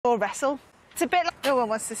called wrestle. It's a bit like no one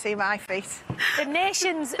wants to see my feet. The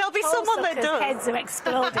nation's There'll be someone that does. heads are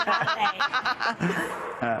exploding, aren't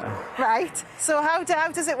they? Right. So how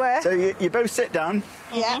does it work? So you both sit down.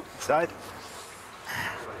 Yeah. Side.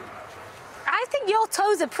 I think your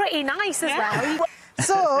toes are pretty nice as well.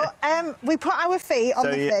 So we put our feet on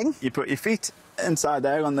the thing. You put your feet inside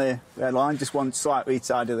there on the red line, just one slightly each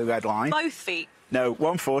side of the red line. Both feet? No,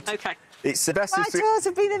 1 foot. OK. It's the best. My toes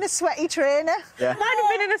have been in a sweaty trainer. Yeah. Mine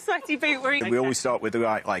have been in a sweaty boot. We always start with the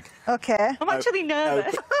right leg. OK. I'm actually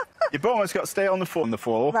nervous. Your bum has got to stay on the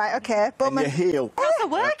floor. Right, OK. And your heel. That's a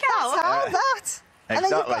workout. That's all that. And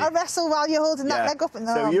then you've got to wrestle while you're holding that leg up and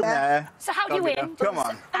so you're there. So how do you win? Come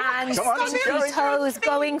on. And Come on, Steph toes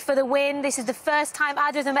going for the win. This is the first time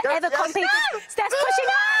either of them have ever competed. Steph's pushing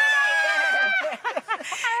on.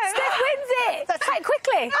 Steph wins it quite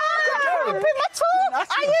quickly. Oh, my toe!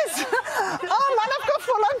 Oh, man, I've got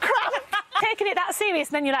full-on cramp. Taking it that serious,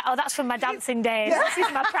 and then you're like, oh, that's from my dancing days. This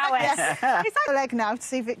is my prowess. It's like a leg now to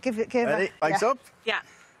see if it give Ready? Legs up. Yeah.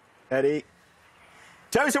 Ready.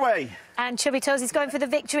 Toes away. And Chubby Toes is going for the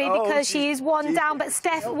victory because she is one down, but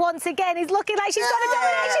Steph, once again, is looking like she's going to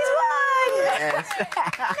dominate. She's won! Yes.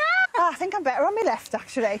 I think I'm better on my left,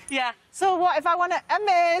 actually. Yeah. So what if I want to...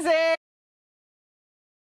 Amazing!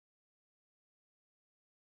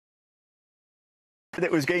 It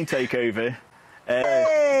was game takeover.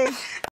 Hey.